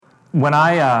when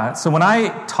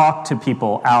I talk to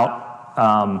people out,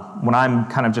 when I'm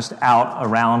kind of just out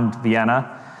around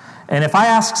Vienna, and if I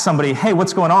ask somebody, hey,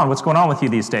 what's going on? What's going on with you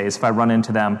these days? If I run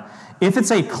into them, if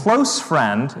it's a close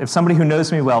friend, if somebody who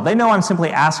knows me well, they know I'm simply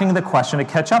asking the question to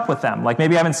catch up with them. Like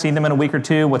maybe I haven't seen them in a week or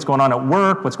two. What's going on at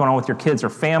work? What's going on with your kids or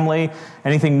family?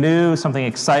 Anything new, something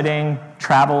exciting,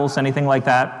 travels, anything like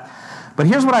that. But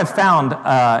here's what I've found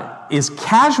is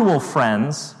casual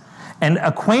friends and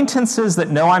acquaintances that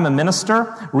know I'm a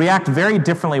minister react very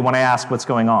differently when I ask what's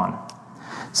going on.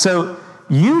 So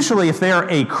usually if they're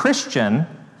a Christian,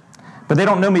 but they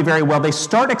don't know me very well, they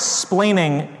start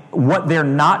explaining what they're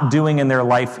not doing in their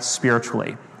life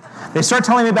spiritually. They start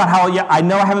telling me about how, yeah, I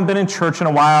know I haven't been in church in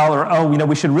a while, or,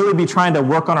 we should really be trying to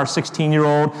work on our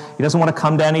 16-year-old. He doesn't want to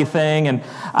come to anything. And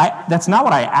that's not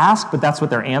what I ask, but that's what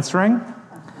they're answering.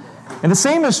 And the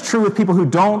same is true with people who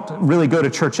don't really go to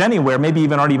church anywhere, maybe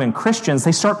even aren't even Christians.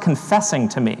 They start confessing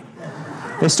to me.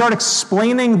 They start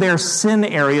explaining their sin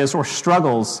areas or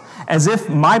struggles as if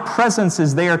my presence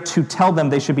is there to tell them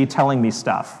they should be telling me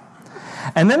stuff.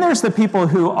 And then there's the people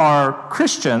who are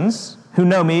Christians, who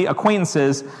know me,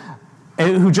 acquaintances,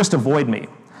 who just avoid me.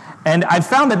 And I've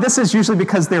found that this is usually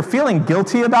because they're feeling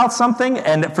guilty about something,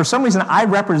 and for some reason I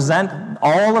represent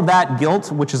all of that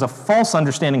guilt, which is a false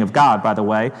understanding of God, by the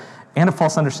way, and a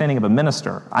false understanding of a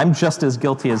minister. I'm just as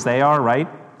guilty as they are, right?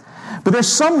 But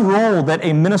there's some role that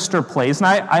a minister plays, and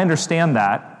I understand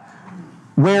that,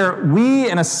 where we,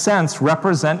 in a sense,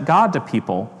 represent God to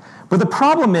people. But the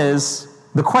problem is,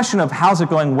 the question of how's it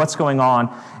going, what's going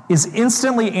on, is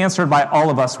instantly answered by all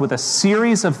of us with a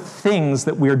series of things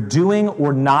that we're doing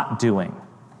or not doing.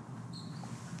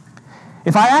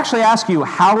 If I actually ask you,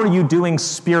 how are you doing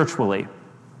spiritually?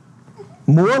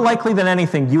 More likely than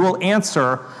anything, you will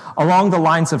answer along the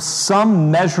lines of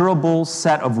some measurable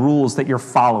set of rules that you're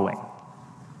following.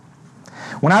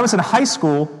 When I was in high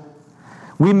school,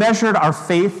 we measured our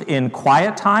faith in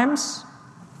quiet times,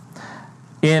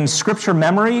 in scripture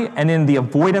memory, and in the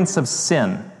avoidance of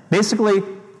sin. Basically,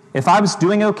 if I was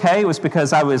doing okay, it was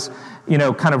because I was,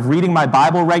 kind of reading my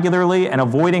Bible regularly and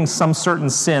avoiding some certain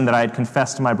sin that I had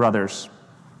confessed to my brothers.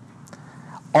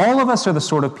 All of us are the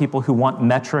sort of people who want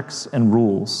metrics and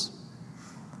rules.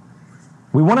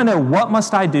 We want to know, what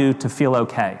must I do to feel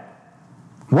okay?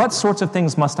 What sorts of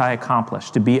things must I accomplish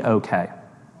to be okay?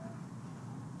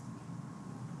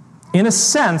 In a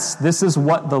sense, this is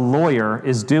what the lawyer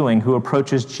is doing who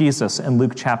approaches Jesus in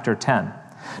Luke chapter 10.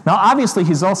 Now, obviously,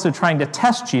 he's also trying to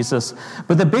test Jesus,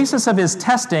 but the basis of his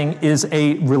testing is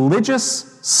a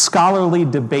religious, scholarly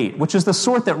debate, which is the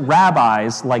sort that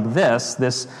rabbis like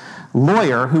this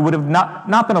lawyer, who would have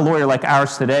not been a lawyer like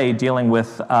ours today dealing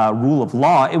with rule of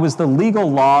law, it was the legal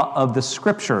law of the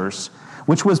scriptures,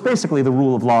 which was basically the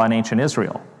rule of law in ancient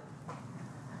Israel.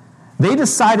 They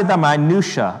decided the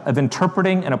minutia of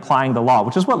interpreting and applying the law,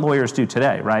 which is what lawyers do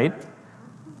today, right?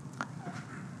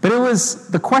 But it was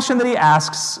the question that he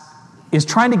asks is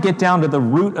trying to get down to the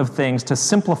root of things, to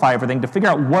simplify everything, to figure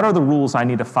out what are the rules I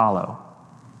need to follow.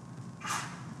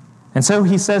 And so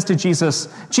he says to Jesus,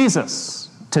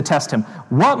 to test him,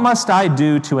 what must I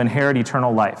do to inherit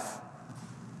eternal life?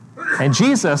 And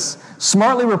Jesus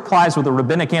smartly replies with a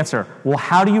rabbinic answer, well,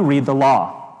 how do you read the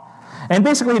law? And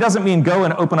basically, he doesn't mean go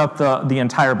and open up the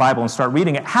entire Bible and start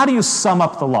reading it. How do you sum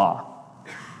up the law?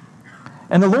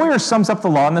 And the lawyer sums up the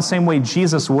law in the same way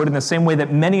Jesus would, in the same way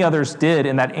that many others did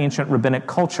in that ancient rabbinic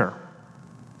culture.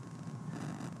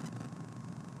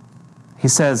 He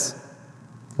says,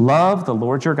 love the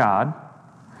Lord your God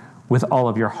with all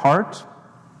of your heart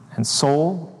and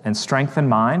soul and strength and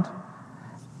mind,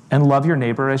 and love your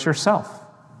neighbor as yourself.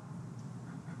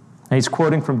 And he's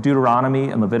quoting from Deuteronomy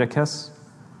and Leviticus.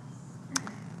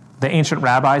 The ancient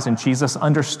rabbis and Jesus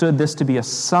understood this to be a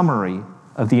summary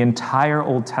of the entire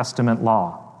Old Testament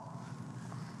law.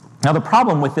 Now, the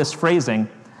problem with this phrasing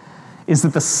is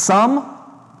that the sum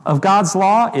of God's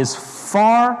law is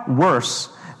far worse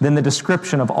than the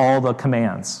description of all the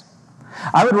commands.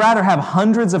 I would rather have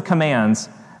hundreds of commands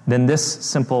than this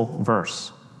simple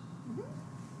verse.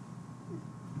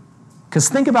 Because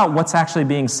think about what's actually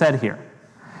being said here.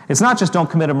 It's not just don't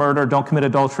commit a murder, don't commit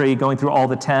adultery, going through all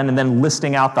the 10 and then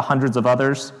listing out the hundreds of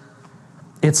others.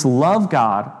 It's love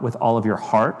God with all of your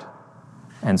heart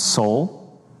and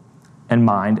soul and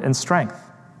mind and strength.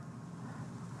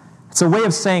 It's a way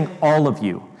of saying all of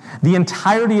you. The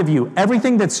entirety of you,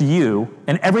 everything that's you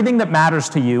and everything that matters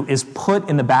to you is put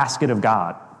in the basket of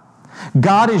God.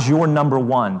 God is your number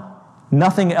one.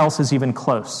 Nothing else is even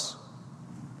close.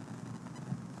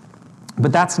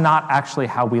 But that's not actually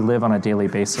how we live on a daily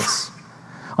basis.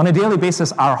 On a daily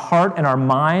basis, our heart and our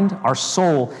mind, our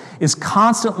soul, is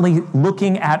constantly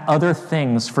looking at other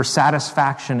things for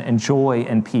satisfaction and joy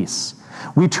and peace.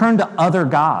 We turn to other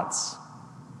gods.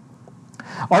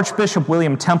 Archbishop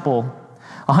William Temple,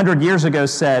 100 years ago,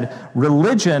 said,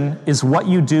 "Religion is what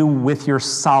you do with your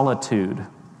solitude."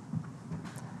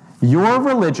 Your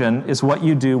religion is what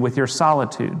you do with your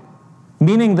solitude.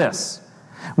 Meaning this,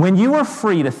 when you are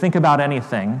free to think about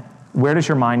anything, where does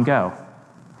your mind go?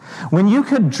 When you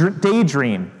could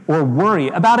daydream or worry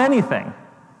about anything,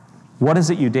 what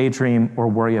is it you daydream or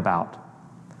worry about?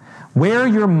 Where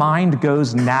your mind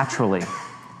goes naturally,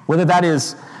 whether that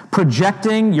is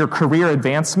projecting your career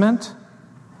advancement,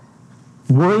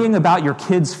 worrying about your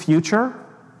kids' future,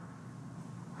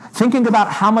 thinking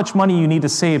about how much money you need to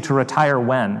save to retire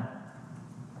when,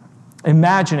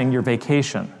 imagining your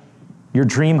vacation, your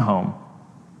dream home,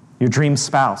 your dream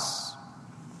spouse.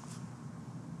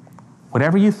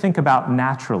 Whatever you think about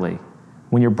naturally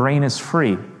when your brain is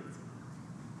free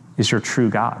is your true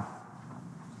God.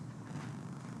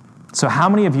 So how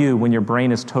many of you, when your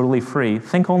brain is totally free,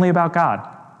 think only about God?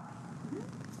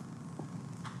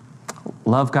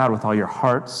 Love God with all your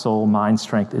heart, soul, mind,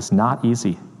 strength is not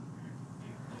easy.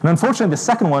 And unfortunately, the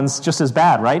second one's just as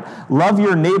bad, right? Love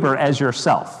your neighbor as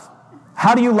yourself.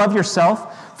 How do you love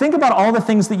yourself? Think about all the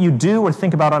things that you do or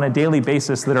think about on a daily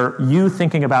basis that are you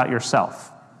thinking about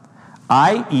yourself.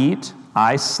 I eat,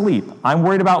 I sleep. I'm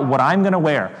worried about what I'm going to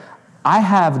wear. I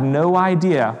have no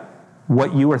idea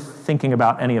what you are thinking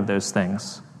about any of those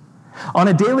things. On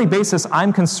a daily basis,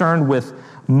 I'm concerned with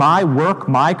my work,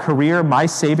 my career, my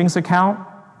savings account,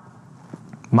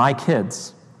 my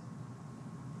kids.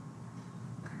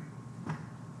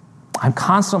 I'm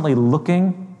constantly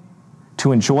looking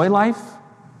to enjoy life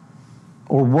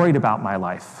or worried about my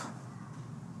life.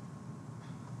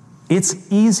 It's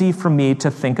easy for me to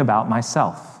think about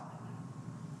myself.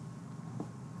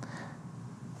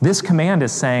 This command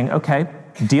is saying, okay,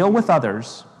 deal with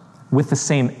others with the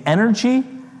same energy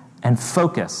and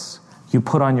focus you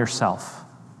put on yourself.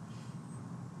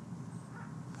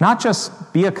 Not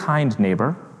just be a kind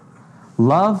neighbor,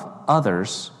 love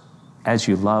others as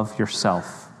you love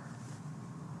yourself.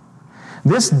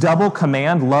 This double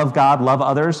command, love God, love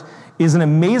others, is an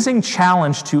amazing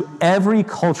challenge to every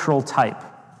cultural type.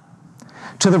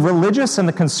 To the religious and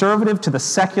the conservative, to the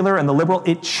secular and the liberal,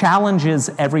 it challenges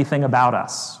everything about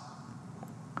us.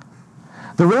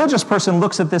 The religious person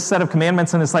looks at this set of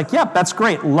commandments and is like, yep, that's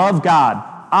great, love God.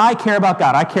 I care about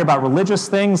God. I care about religious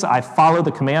things. I follow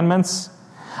the commandments.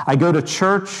 I go to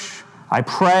church. I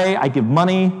pray. I give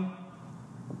money.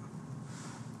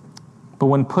 But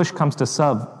when push comes to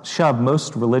shove,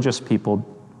 most religious people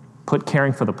put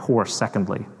caring for the poor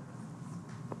secondly.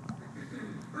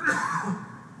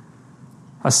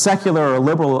 A secular or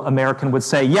liberal American would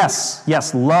say,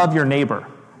 yes, love your neighbor.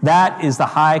 That is the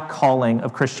high calling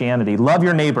of Christianity. Love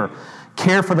your neighbor,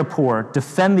 care for the poor,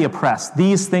 defend the oppressed.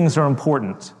 These things are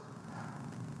important.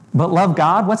 But love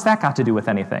God, what's that got to do with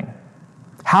anything?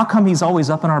 How come he's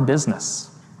always up in our business?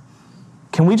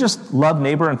 Can we just love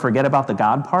neighbor and forget about the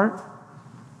God part?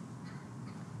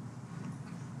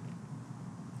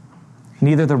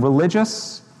 Neither the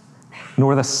religious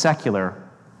nor the secular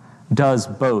does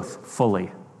both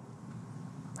fully.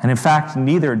 And in fact,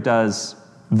 neither does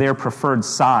their preferred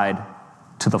side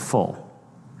to the full.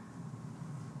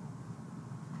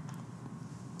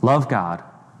 Love God,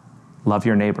 love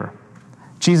your neighbor.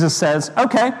 Jesus says,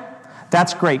 okay,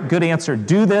 that's great, good answer.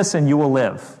 Do this and you will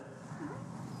live.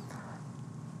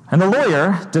 And the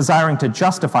lawyer, desiring to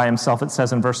justify himself, it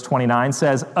says in verse 29,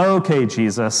 says, okay,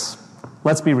 Jesus,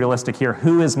 let's be realistic here.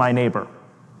 Who is my neighbor?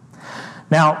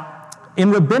 Now,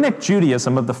 in rabbinic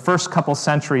Judaism of the first couple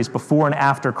centuries before and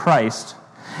after Christ,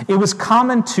 it was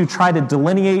common to try to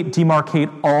delineate,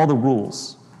 demarcate all the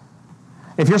rules.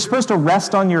 If you're supposed to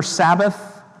rest on your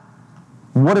Sabbath,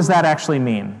 what does that actually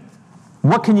mean?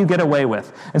 What can you get away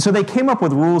with? And so they came up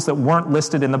with rules that weren't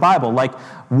listed in the Bible, like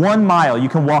 1 mile. You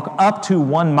can walk up to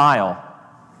 1 mile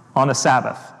on a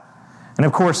Sabbath. And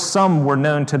of course, some were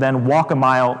known to then walk a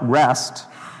mile, rest,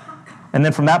 and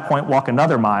then from that point walk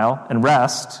another mile and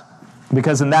rest,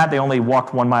 because in that they only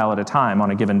walked 1 mile at a time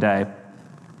on a given day.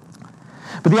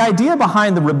 But the idea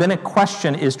behind the rabbinic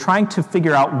question is trying to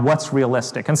figure out what's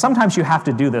realistic. And sometimes you have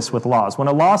to do this with laws. When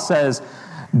a law says,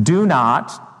 do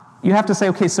not, you have to say,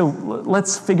 okay, so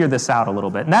let's figure this out a little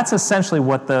bit. And that's essentially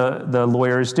what the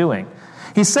lawyer is doing.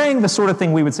 He's saying the sort of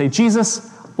thing we would say,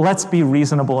 Jesus, let's be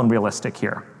reasonable and realistic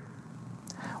here.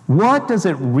 What does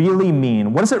it really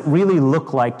mean? What does it really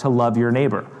look like to love your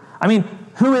neighbor? I mean,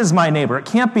 who is my neighbor? It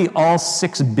can't be all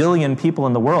 6 billion people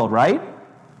in the world, right?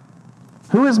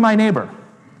 Who is my neighbor?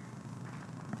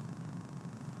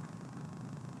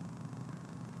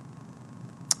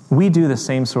 we do the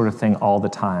same sort of thing all the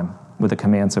time with the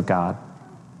commands of God.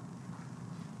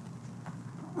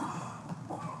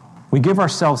 We give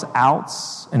ourselves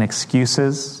outs and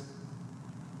excuses.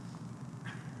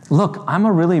 Look, I'm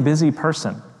a really busy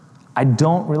person. I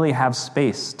don't really have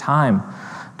space, time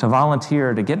to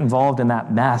volunteer, to get involved in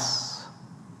that mess.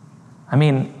 I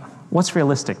mean, what's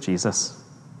realistic, Jesus?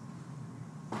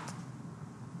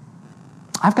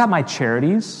 I've got my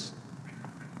charities.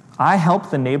 I help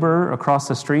the neighbor across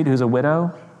the street who's a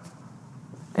widow.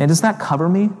 And does that cover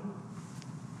me?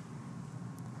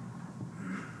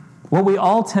 What we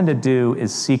all tend to do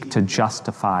is seek to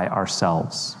justify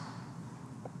ourselves.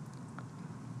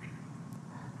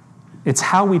 It's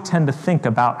how we tend to think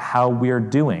about how we're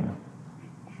doing.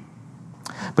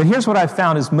 But here's what I've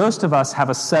found is most of us have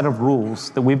a set of rules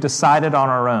that we've decided on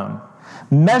our own.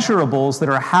 Measurables that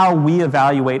are how we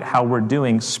evaluate how we're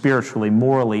doing spiritually,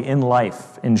 morally, in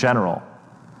life in general.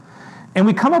 And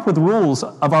we come up with rules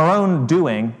of our own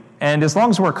doing, and as long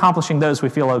as we're accomplishing those, we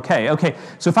feel okay. Okay,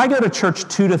 so if I go to church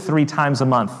 2 to 3 times a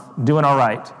month, doing all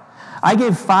right. I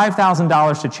gave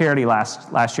 $5,000 to charity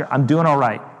last year, I'm doing all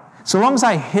right. So long as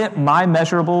I hit my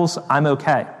measurables, I'm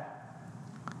okay.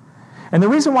 And the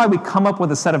reason why we come up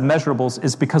with a set of measurables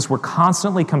is because we're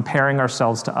constantly comparing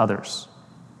ourselves to others.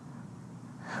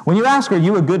 When you ask, are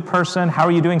you a good person? How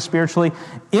are you doing spiritually?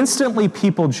 Instantly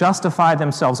people justify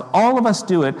themselves. All of us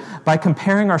do it by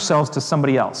comparing ourselves to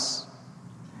somebody else.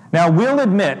 Now, we'll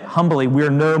admit, humbly,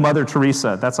 we're no Mother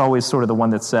Teresa. That's always sort of the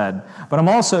one that's said. But I'm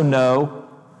also no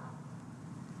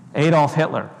Adolf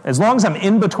Hitler. As long as I'm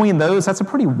in between those, that's a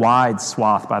pretty wide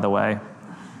swath, by the way.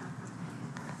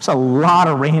 There's a lot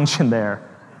of range in there.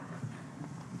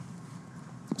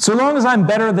 So long as I'm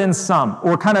better than some,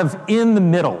 or kind of in the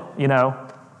middle,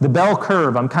 the bell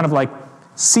curve, I'm kind of like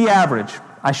C average,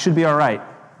 I should be all right.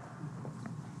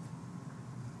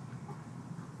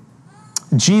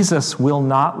 Jesus will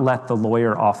not let the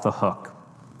lawyer off the hook,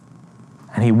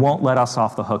 and he won't let us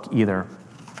off the hook either.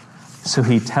 So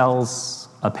he tells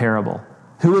a parable.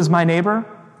 Who is my neighbor?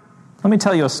 Let me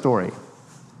tell you a story.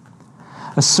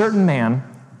 A certain man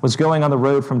was going on the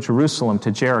road from Jerusalem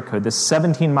to Jericho, this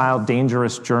 17-mile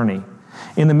dangerous journey.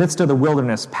 In the midst of the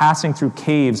wilderness, passing through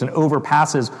caves and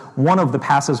overpasses. One of the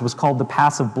passes was called the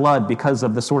Pass of Blood because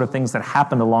of the sort of things that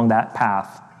happened along that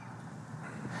path.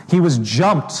 He was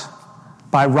jumped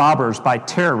by robbers, by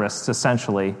terrorists,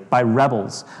 essentially, by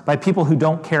rebels, by people who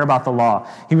don't care about the law.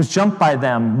 He was jumped by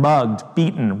them, mugged,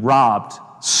 beaten, robbed,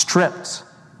 stripped,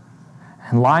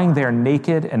 and lying there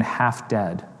naked and half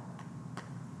dead.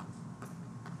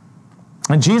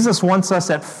 And Jesus wants us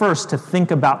at first to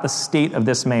think about the state of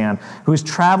this man who is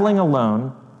traveling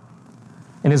alone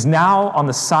and is now on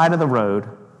the side of the road,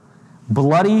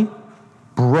 bloody,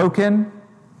 broken,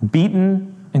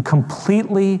 beaten, and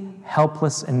completely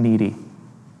helpless and needy.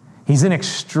 He's in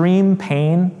extreme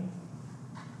pain.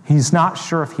 He's not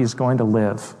sure if he's going to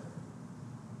live.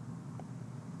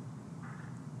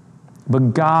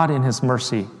 But God, in his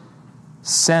mercy,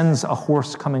 sends a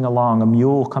horse coming along, a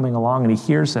mule coming along, and he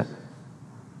hears it.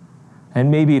 And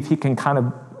maybe if he can kind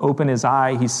of open his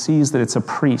eye, he sees that it's a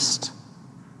priest.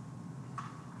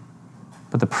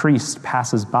 But the priest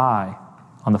passes by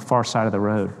on the far side of the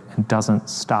road and doesn't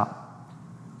stop.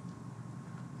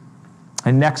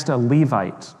 And next, a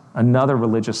Levite, another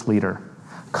religious leader,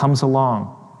 comes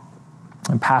along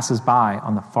and passes by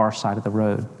on the far side of the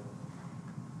road.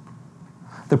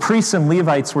 The priests and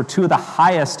Levites were two of the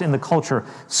highest in the culture.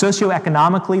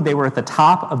 Socioeconomically, they were at the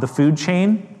top of the food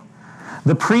chain.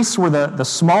 The priests were the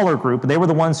smaller group. They were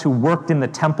the ones who worked in the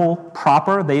temple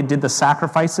proper. They did the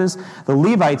sacrifices. The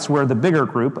Levites were the bigger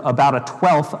group, about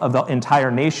 1/12 of the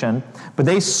entire nation, but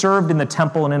they served in the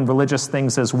temple and in religious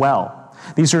things as well.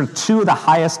 These are two of the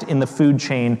highest in the food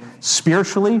chain,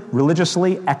 spiritually,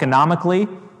 religiously, economically,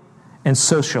 and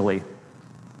socially.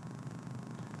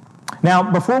 Now,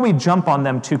 before we jump on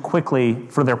them too quickly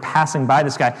for their passing by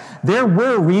this guy, there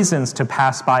were reasons to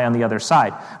pass by on the other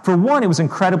side. For one, it was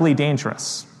incredibly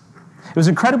dangerous. It was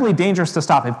incredibly dangerous to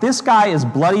stop. If this guy is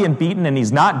bloody and beaten and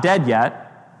he's not dead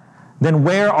yet, then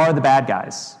where are the bad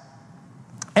guys?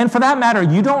 And for that matter,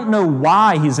 you don't know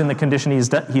why he's in the condition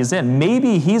he's in.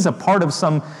 Maybe he's a part of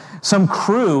some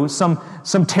crew,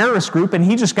 some terrorist group, and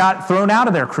he just got thrown out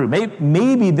of their crew.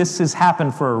 Maybe this has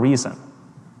happened for a reason.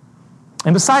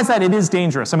 And besides that, it is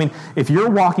dangerous. I mean, if you're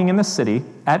walking in the city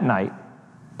at night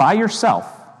by yourself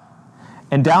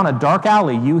and down a dark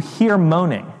alley, you hear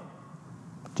moaning.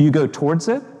 Do you go towards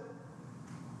it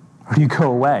or do you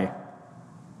go away?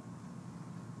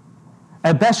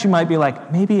 At best, you might be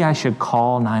like, maybe I should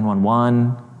call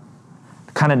 911,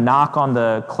 kind of knock on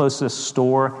the closest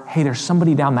store. Hey, there's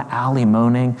somebody down the alley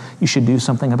moaning. You should do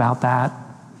something about that.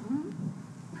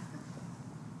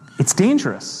 It's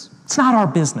dangerous. It's not our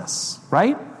business,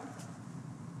 right?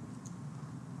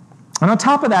 And on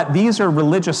top of that, these are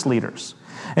religious leaders.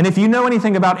 And if you know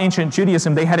anything about ancient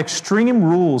Judaism, they had extreme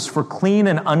rules for clean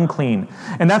and unclean.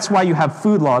 And that's why you have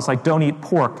food laws like don't eat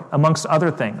pork, amongst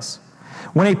other things.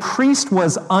 When a priest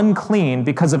was unclean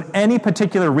because of any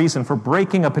particular reason for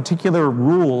breaking a particular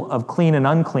rule of clean and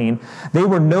unclean, they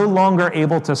were no longer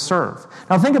able to serve.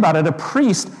 Now think about it. A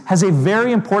priest has a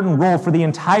very important role for the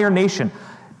entire nation.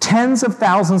 Tens of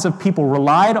thousands of people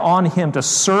relied on him to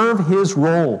serve his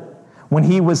role when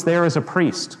he was there as a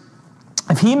priest.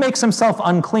 If he makes himself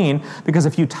unclean, because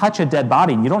if you touch a dead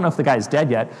body, and you don't know if the guy's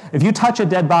dead yet, if you touch a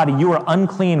dead body, you are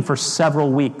unclean for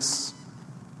several weeks.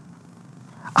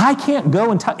 I can't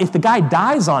go and touch, if the guy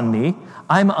dies on me,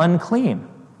 I'm unclean.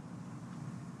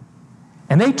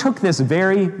 And they took this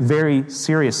very, very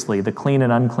seriously, the clean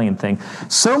and unclean thing.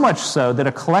 So much so that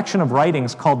a collection of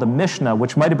writings called the Mishnah,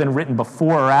 which might have been written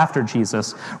before or after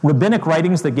Jesus, rabbinic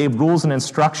writings that gave rules and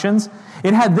instructions,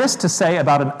 it had this to say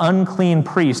about an unclean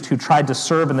priest who tried to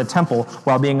serve in the temple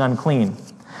while being unclean.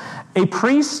 A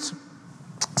priest,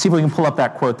 see if we can pull up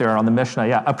that quote there on the Mishnah.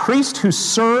 Yeah, a priest who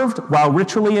served while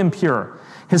ritually impure,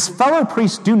 his fellow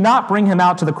priests do not bring him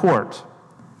out to the court.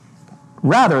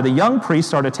 Rather, the young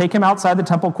priests are to take him outside the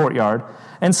temple courtyard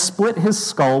and split his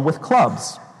skull with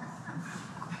clubs.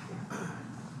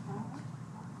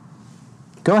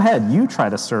 Go ahead, you try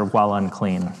to serve while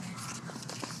unclean.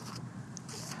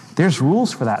 There's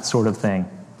rules for that sort of thing.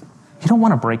 You don't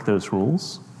want to break those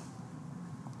rules.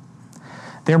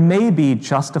 There may be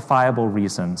justifiable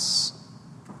reasons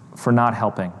for not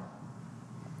helping,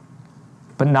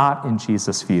 but not in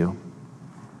Jesus' view.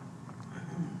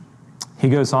 He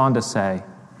goes on to say,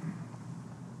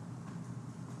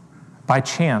 by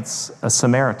chance, a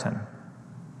Samaritan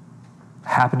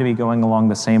happened to be going along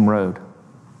the same road.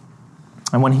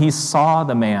 And when he saw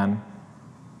the man,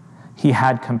 he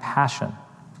had compassion,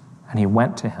 and he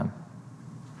went to him.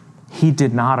 He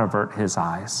did not avert his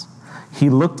eyes.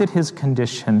 He looked at his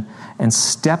condition and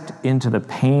stepped into the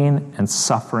pain and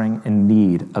suffering and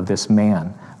need of this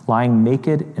man, lying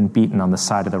naked and beaten on the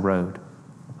side of the road.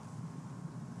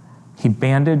 He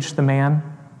bandaged the man,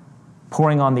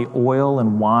 pouring on the oil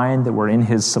and wine that were in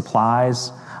his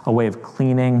supplies, a way of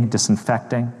cleaning,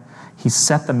 disinfecting. He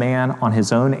set the man on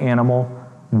his own animal,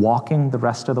 walking the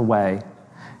rest of the way,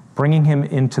 bringing him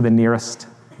into the nearest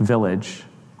village.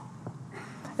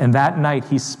 And that night,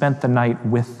 he spent the night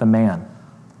with the man,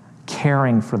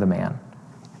 caring for the man,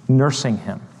 nursing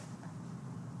him.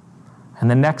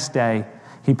 And the next day,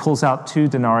 he pulls out 2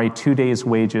 denarii, 2 days'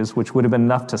 wages, which would have been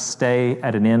enough to stay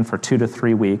at an inn for 2 to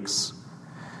 3 weeks,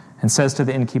 and says to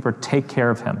the innkeeper, take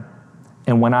care of him.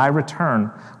 And when I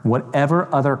return, whatever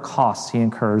other costs he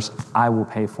incurs, I will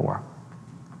pay for.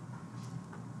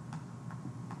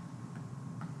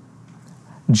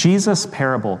 Jesus'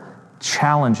 parable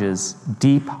challenges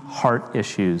deep heart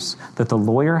issues that the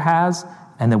lawyer has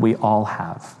and that we all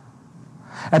have.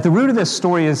 At the root of this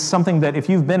story is something that if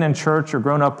you've been in church or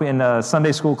grown up in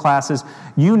Sunday school classes,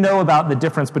 you know about the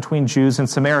difference between Jews and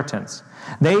Samaritans.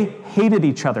 They hated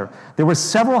each other. There were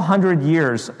several hundred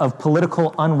years of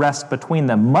political unrest between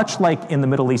them, much like in the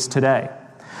Middle East today.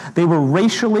 They were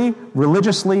racially,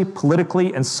 religiously,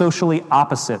 politically, and socially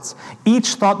opposites. Each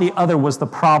thought the other was the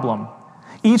problem.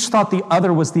 Each thought the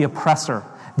other was the oppressor.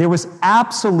 There was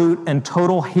absolute and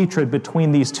total hatred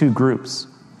between these two groups.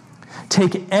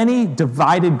 Take any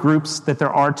divided groups that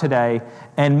there are today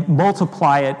and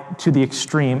multiply it to the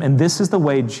extreme, and this is the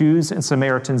way Jews and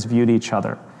Samaritans viewed each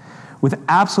other, with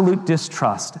absolute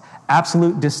distrust,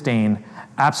 absolute disdain,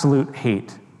 absolute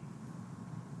hate.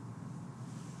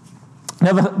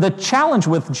 Now, the challenge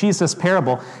with Jesus'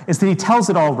 parable is that he tells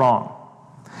it all wrong.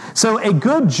 So a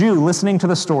good Jew listening to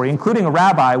the story, including a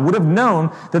rabbi, would have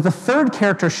known that the third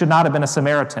character should not have been a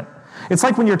Samaritan. It's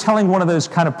like when you're telling one of those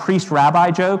kind of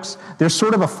priest-rabbi jokes, there's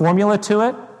sort of a formula to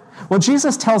it. Well,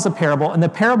 Jesus tells a parable, and the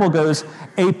parable goes,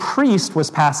 a priest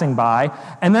was passing by,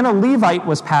 and then a Levite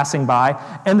was passing by,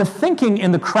 and the thinking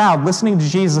in the crowd listening to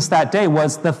Jesus that day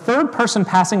was the third person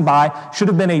passing by should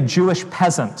have been a Jewish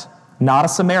peasant, not a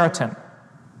Samaritan.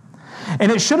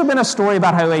 And it should have been a story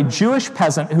about how a Jewish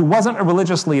peasant who wasn't a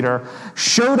religious leader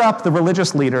showed up the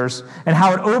religious leaders and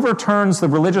how it overturns the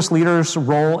religious leader's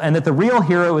role, and that the real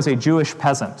hero is a Jewish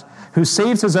peasant who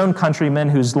saves his own countryman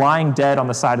who's lying dead on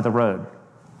the side of the road.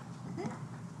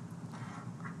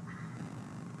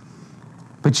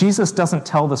 But Jesus doesn't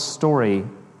tell the story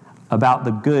about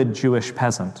the good Jewish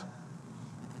peasant.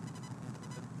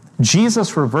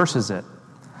 Jesus reverses it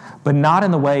but not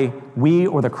in the way we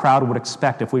or the crowd would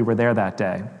expect if we were there that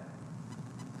day.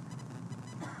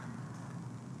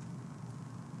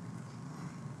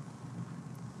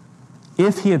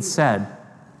 If he had said,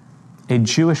 a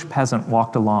Jewish peasant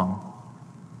walked along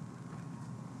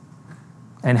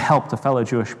and helped a fellow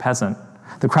Jewish peasant,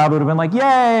 the crowd would have been like,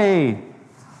 yay!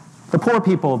 The poor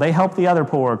people, they help the other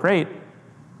poor, great.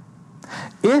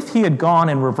 If he had gone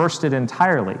and reversed it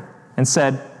entirely and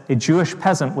said a Jewish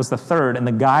peasant was the third and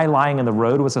the guy lying in the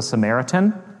road was a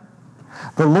Samaritan,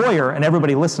 the lawyer and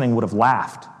everybody listening would have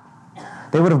laughed.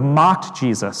 They would have mocked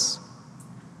Jesus.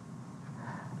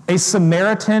 A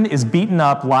Samaritan is beaten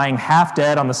up, lying half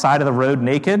dead on the side of the road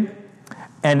naked,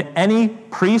 and any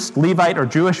priest, Levite, or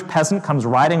Jewish peasant comes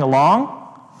riding along.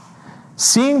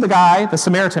 Seeing the guy, the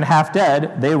Samaritan, half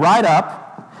dead, they ride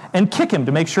up and kick him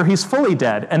to make sure he's fully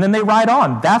dead, and then they ride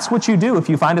on. That's what you do if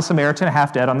you find a Samaritan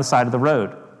half dead on the side of the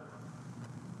road.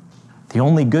 The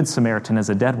only good Samaritan is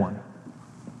a dead one.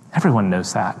 Everyone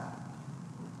knows that.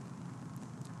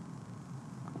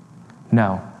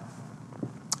 No.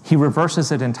 He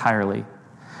reverses it entirely.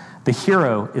 The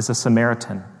hero is a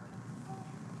Samaritan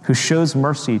who shows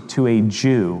mercy to a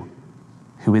Jew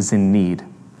who is in need.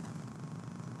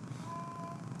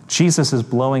 Jesus is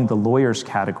blowing the lawyer's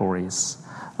categories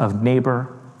of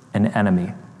neighbor and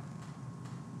enemy.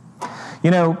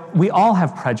 You know, we all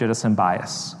have prejudice and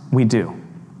bias. We do.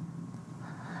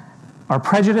 Our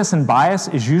prejudice and bias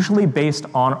is usually based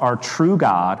on our true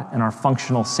God and our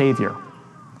functional Savior.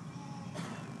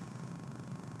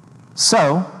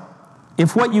 So,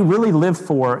 if what you really live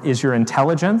for is your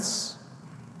intelligence,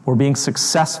 or being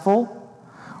successful,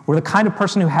 or the kind of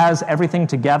person who has everything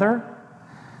together,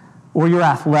 or you're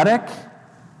athletic,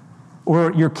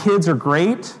 or your kids are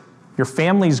great, your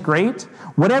family's great,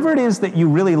 whatever it is that you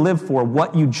really live for,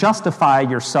 what you justify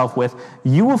yourself with,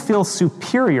 you will feel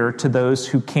superior to those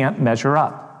who can't measure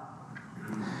up.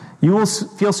 You will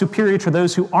feel superior to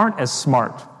those who aren't as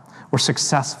smart, or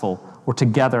successful, or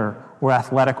together, or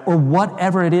athletic, or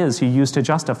whatever it is you use to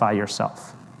justify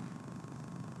yourself.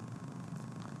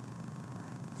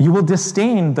 You will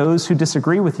disdain those who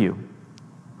disagree with you.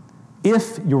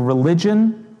 If your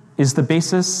religion is the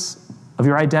basis of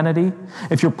your identity,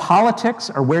 if your politics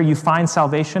are where you find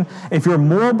salvation, if your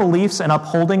moral beliefs and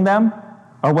upholding them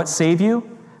are what save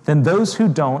you, then those who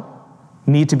don't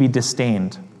need to be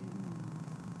disdained.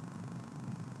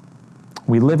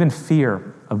 We live in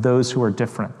fear of those who are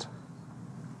different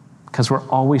because we're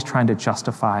always trying to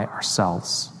justify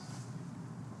ourselves.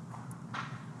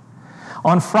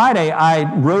 On Friday,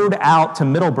 I rode out to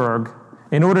Middleburg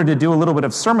in order to do a little bit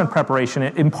of sermon preparation.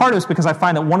 In part, it was because I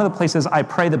find that one of the places I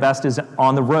pray the best is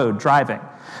on the road, driving.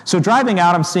 So driving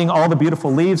out, I'm seeing all the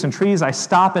beautiful leaves and trees. I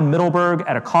stop in Middleburg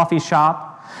at a coffee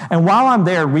shop. And while I'm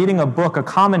there reading a book, a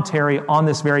commentary on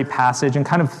this very passage, and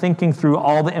kind of thinking through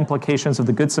all the implications of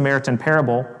the Good Samaritan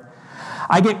parable,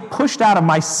 I get pushed out of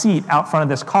my seat out front of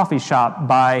this coffee shop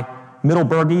by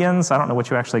Middleburgians. I don't know what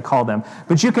you actually call them,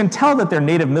 but you can tell that they're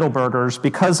native Middleburgers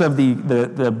because of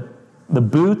the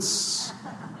boots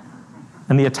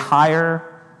and the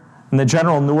attire and the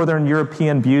general Northern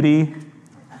European beauty,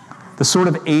 the sort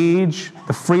of age,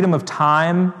 the freedom of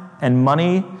time and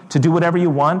money to do whatever you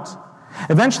want.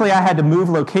 Eventually, I had to move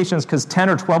locations because 10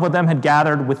 or 12 of them had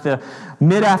gathered with the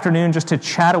mid-afternoon just to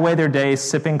chat away their days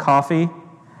sipping coffee.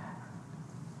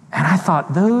 And I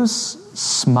thought, those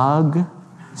smug,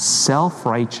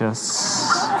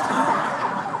 self-righteous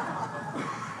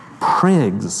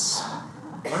prigs,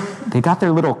 they got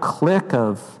their little clique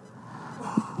of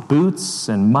boots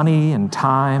and money and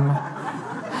time.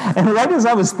 And right as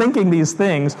I was thinking these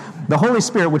things, the Holy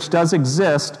Spirit, which does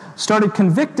exist, started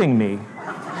convicting me.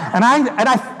 And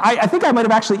I think I might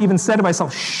have actually even said to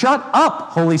myself, shut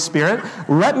up, Holy Spirit.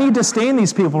 Let me disdain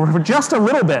these people for just a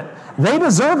little bit. They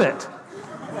deserve it.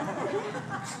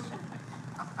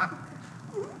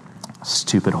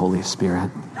 Stupid Holy Spirit.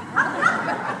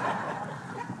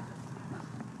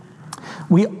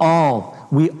 We all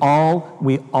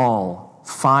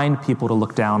find people to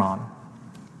look down on.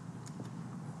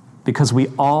 Because we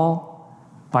all,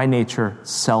 by nature,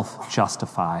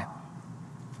 self-justify.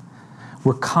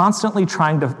 We're constantly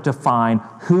trying to define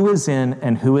who is in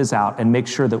and who is out and make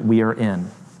sure that we are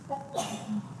in.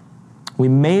 We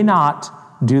may not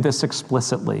do this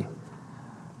explicitly,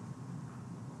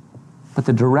 but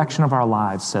the direction of our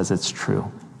lives says it's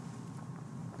true.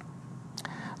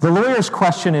 The lawyer's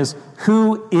question is,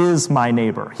 who is my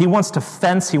neighbor? He wants to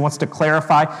fence, he wants to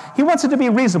clarify, he wants it to be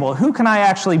reasonable. Who can I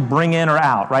actually bring in or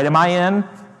out, right? Am I in?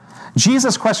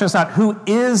 Jesus' question is not who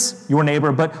is your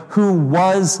neighbor, but who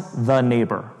was the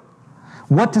neighbor?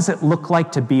 What does it look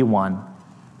like to be one?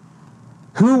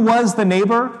 Who was the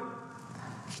neighbor?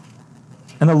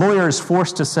 And the lawyer is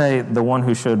forced to say, the one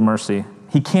who showed mercy.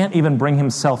 He can't even bring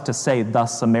himself to say, the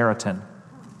Samaritan.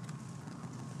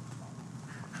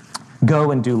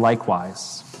 Go and do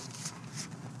likewise.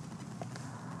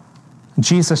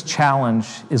 Jesus' challenge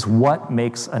is what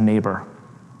makes a neighbor.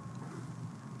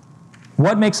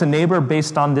 What makes a neighbor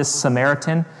based on this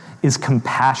Samaritan is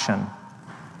compassion.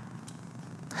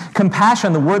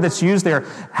 Compassion, the word that's used there,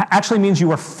 actually means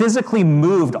you are physically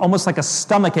moved, almost like a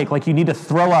stomachache, like you need to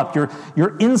throw up.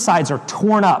 Your insides are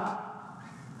torn up.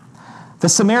 The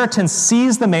Samaritan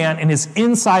sees the man and his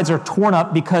insides are torn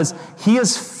up because he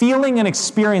is feeling and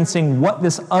experiencing what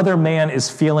this other man is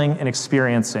feeling and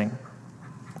experiencing.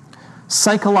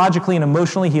 Psychologically and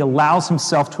emotionally, he allows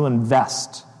himself to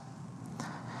invest.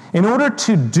 In order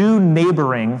to do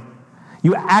neighboring,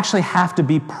 you actually have to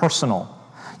be personal.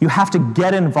 You have to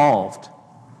get involved.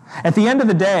 At the end of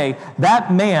the day,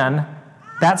 that man,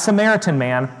 that Samaritan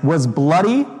man, was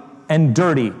bloody and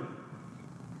dirty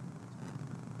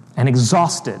and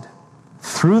exhausted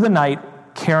through the night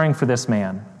caring for this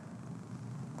man.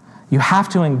 You have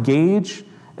to engage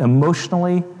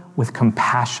emotionally with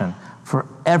compassion for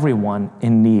everyone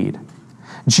in need.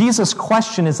 Jesus'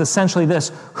 question is essentially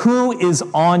this: who is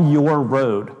on your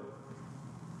road?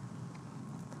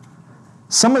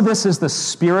 Some of this is the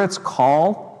Spirit's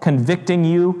call convicting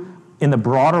you in the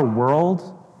broader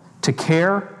world to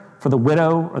care for the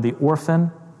widow or the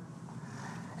orphan.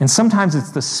 And sometimes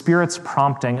it's the Spirit's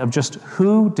prompting of just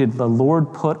who did the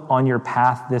Lord put on your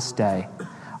path this day?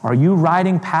 Are you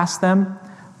riding past them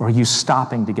or are you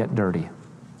stopping to get dirty?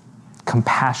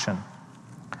 Compassion.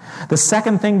 The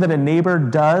second thing that a neighbor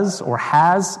does or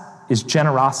has is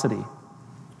generosity.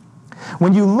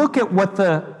 When you look at what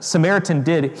the Samaritan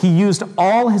did, he used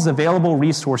all his available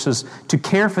resources to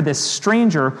care for this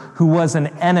stranger who was an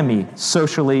enemy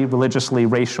socially, religiously,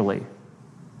 racially.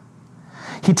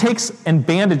 He takes and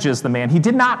bandages the man. He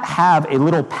did not have a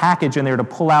little package in there to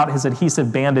pull out his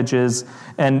adhesive bandages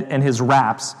and his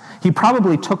wraps. He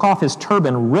probably took off his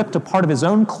turban, ripped a part of his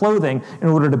own clothing in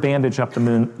order to bandage up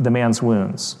the man's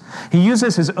wounds. He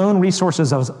uses his own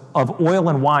resources of oil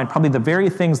and wine, probably the very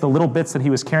things, the little bits that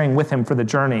he was carrying with him for the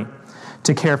journey,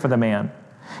 to care for the man.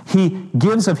 He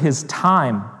gives of his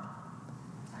time.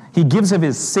 He gives of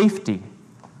his safety,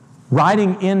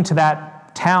 riding into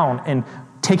that town and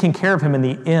taking care of him in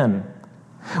the inn.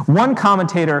 One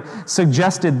commentator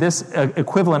suggested this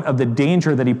equivalent of the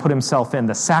danger that he put himself in,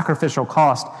 the sacrificial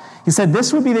cost. He said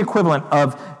this would be the equivalent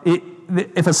of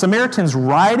if a Samaritan's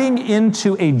riding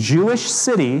into a Jewish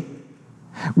city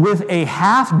with a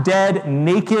half-dead,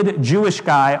 naked Jewish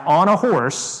guy on a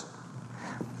horse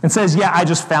and says, yeah, I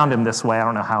just found him this way. I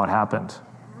don't know how it happened.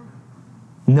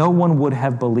 No one would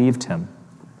have believed him.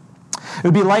 It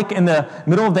would be like in the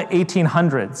middle of the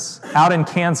 1800s, out in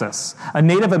Kansas, a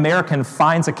Native American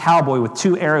finds a cowboy with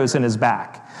 2 arrows in his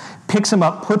back, picks him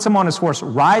up, puts him on his horse,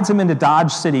 rides him into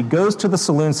Dodge City, goes to the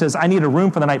saloon, says, I need a room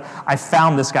for the night. I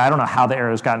found this guy. I don't know how the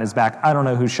arrows got in his back. I don't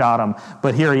know who shot him,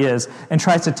 but here he is, and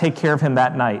tries to take care of him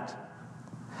that night.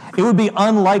 It would be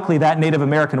unlikely that Native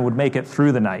American would make it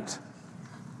through the night.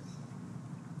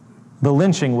 The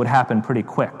lynching would happen pretty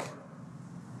quick.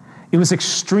 It was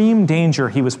extreme danger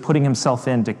he was putting himself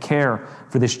in to care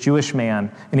for this Jewish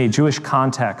man in a Jewish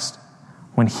context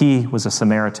when he was a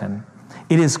Samaritan.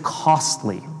 It is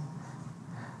costly.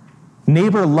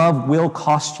 Neighbor love will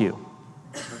cost you.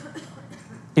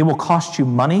 It will cost you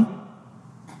money.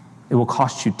 It will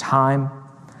cost you time.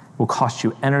 It will cost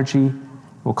you energy.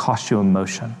 It will cost you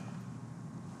emotion.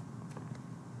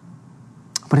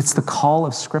 But it's the call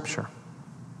of Scripture.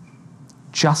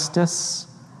 Justice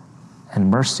and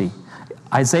mercy.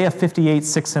 Isaiah 58,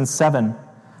 6 and 7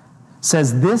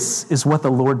 says, this is what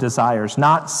the Lord desires,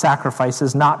 not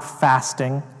sacrifices, not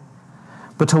fasting,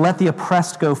 but to let the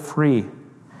oppressed go free,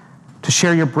 to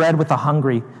share your bread with the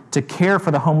hungry, to care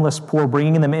for the homeless poor,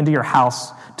 bringing them into your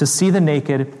house, to see the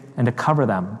naked and to cover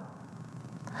them.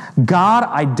 God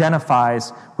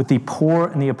identifies with the poor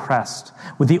and the oppressed,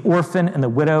 with the orphan and the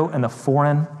widow and the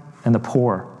foreign and the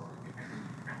poor.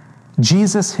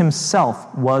 Jesus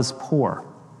himself was poor.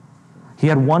 He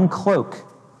had one cloak.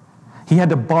 He had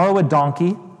to borrow a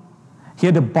donkey. He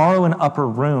had to borrow an upper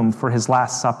room for his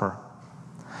Last Supper.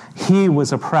 He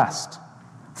was oppressed,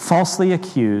 falsely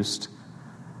accused,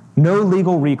 no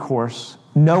legal recourse,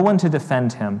 no one to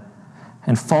defend him,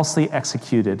 and falsely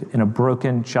executed in a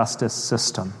broken justice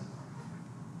system.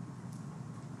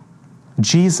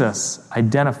 Jesus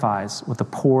identifies with the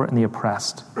poor and the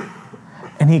oppressed.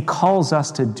 And he calls us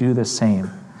to do the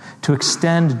same, to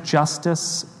extend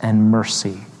justice and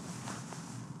mercy.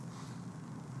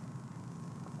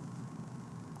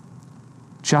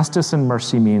 Justice and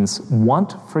mercy means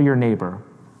want for your neighbor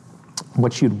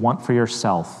what you'd want for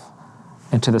yourself,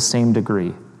 and to the same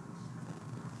degree.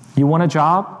 You want a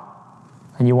job,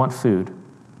 and you want food.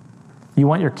 You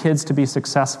want your kids to be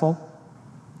successful.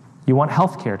 You want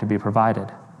health care to be provided.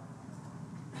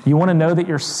 You want to know that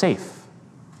you're safe.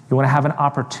 You want to have an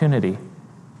opportunity.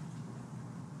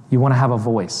 You want to have a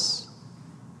voice.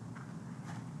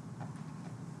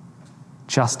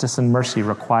 Justice and mercy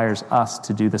requires us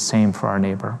to do the same for our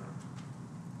neighbor.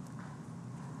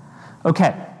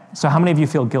 Okay, so how many of you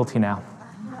feel guilty now?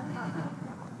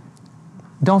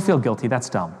 Don't feel guilty, that's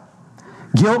dumb.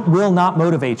 Guilt will not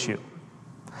motivate you.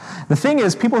 The thing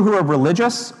is, people who are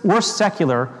religious or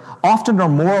secular often are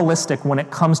moralistic when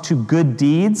it comes to good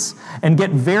deeds and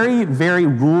get very, very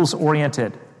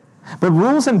rules-oriented. But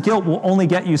rules and guilt will only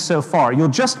get you so far. You'll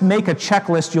just make a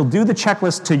checklist, you'll do the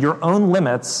checklist to your own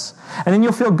limits, and then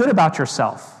you'll feel good about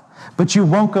yourself. But you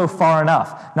won't go far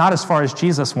enough, not as far as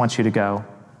Jesus wants you to go.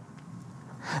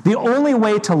 The only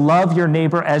way to love your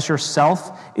neighbor as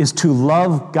yourself is to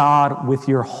love God with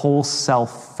your whole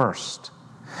self first.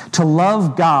 To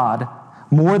love God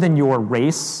more than your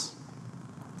race,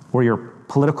 or your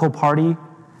political party,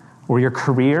 or your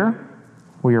career,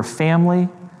 or your family,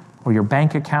 or your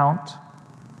bank account.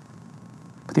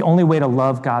 But the only way to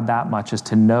love God that much is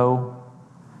to know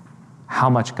how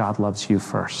much God loves you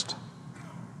first.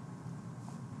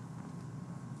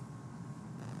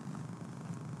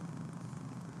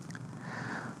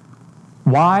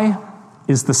 Why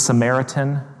is the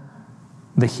Samaritan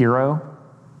the hero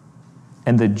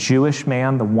and the Jewish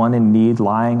man the one in need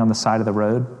lying on the side of the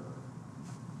road?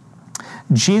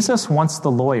 Jesus wants the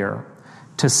lawyer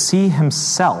to see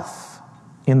himself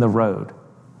in the road.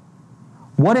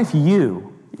 What if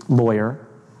you, lawyer,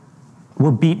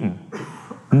 were beaten,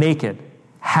 naked,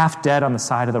 half dead on the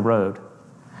side of the road,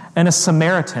 and a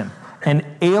Samaritan,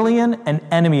 an alien and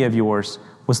enemy of yours,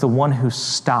 was the one who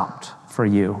stopped for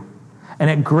you, and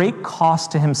at great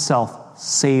cost to himself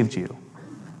saved you?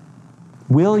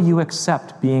 Will you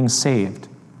accept being saved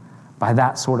by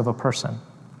that sort of a person?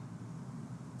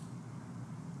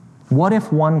 What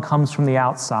if one comes from the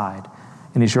outside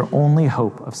and is your only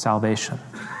hope of salvation?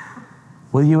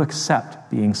 Will you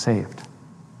accept being saved?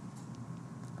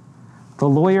 The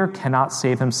lawyer cannot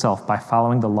save himself by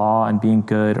following the law and being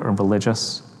good or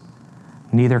religious.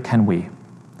 Neither can we.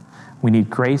 We need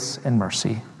grace and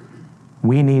mercy.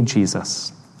 We need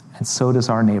Jesus, and so does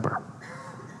our neighbor.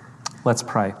 Let's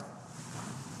pray.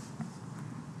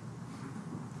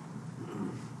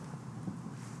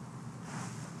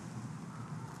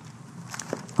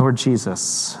 Lord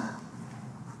Jesus,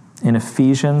 in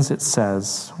Ephesians it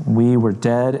says, we were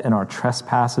dead in our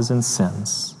trespasses and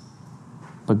sins,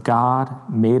 but God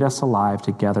made us alive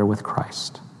together with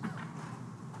Christ.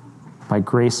 By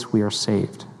grace we are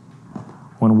saved.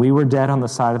 When we were dead on the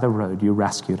side of the road, you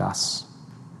rescued us,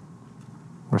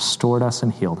 restored us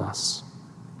and healed us,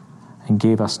 and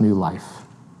gave us new life.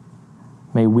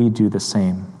 May we do the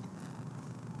same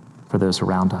for those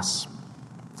around us.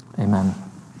 Amen.